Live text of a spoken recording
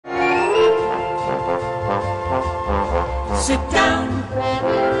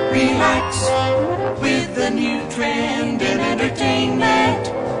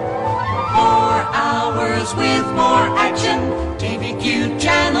shows with more action. TVQ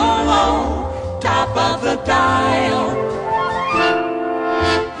Channel O, top of the dial.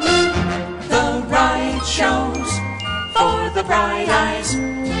 The right shows for the bright eyes.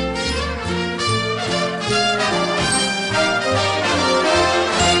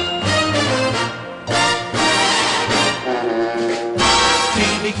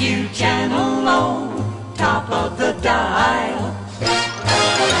 TVQ Channel O, top of the dial.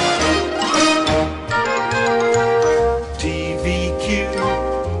 TVQ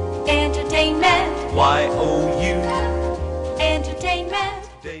Entertainment. Y-O-U Entertainment.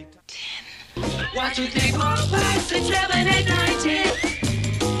 10. 1, 2, 3, 4, 5, 6, 7, 8, 9, 10.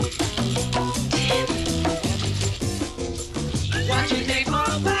 1, 2, 3, 4,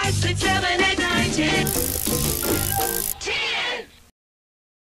 5, 6, 7, 8, 9, 10. 10.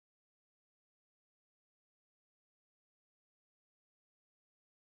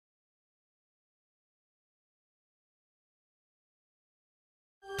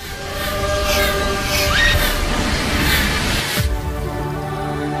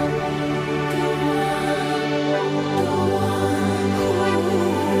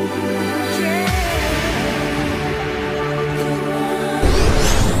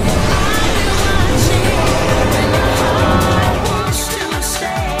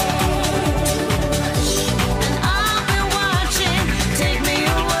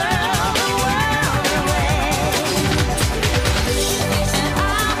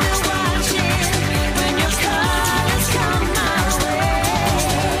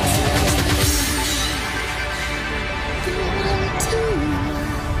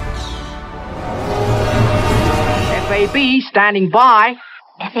 FAB standing by.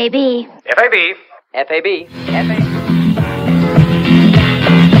 FAB. FAB. FAB.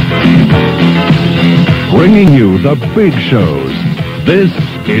 Bringing you the big shows. This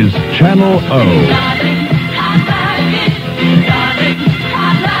is Channel O.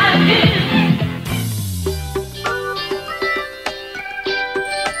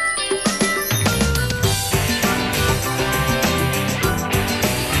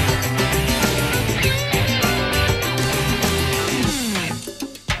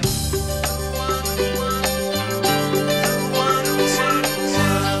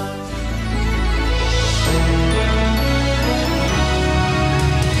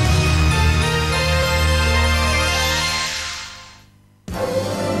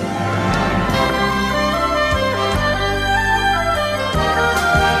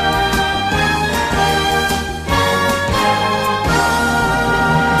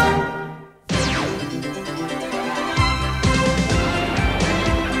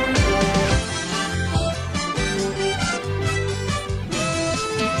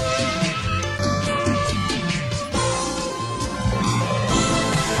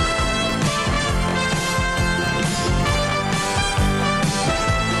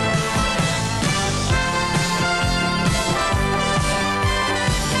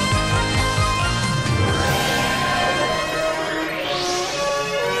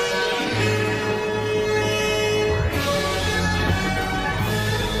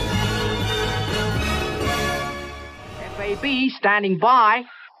 FAB standing by.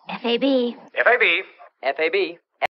 FAB. FAB. FAB.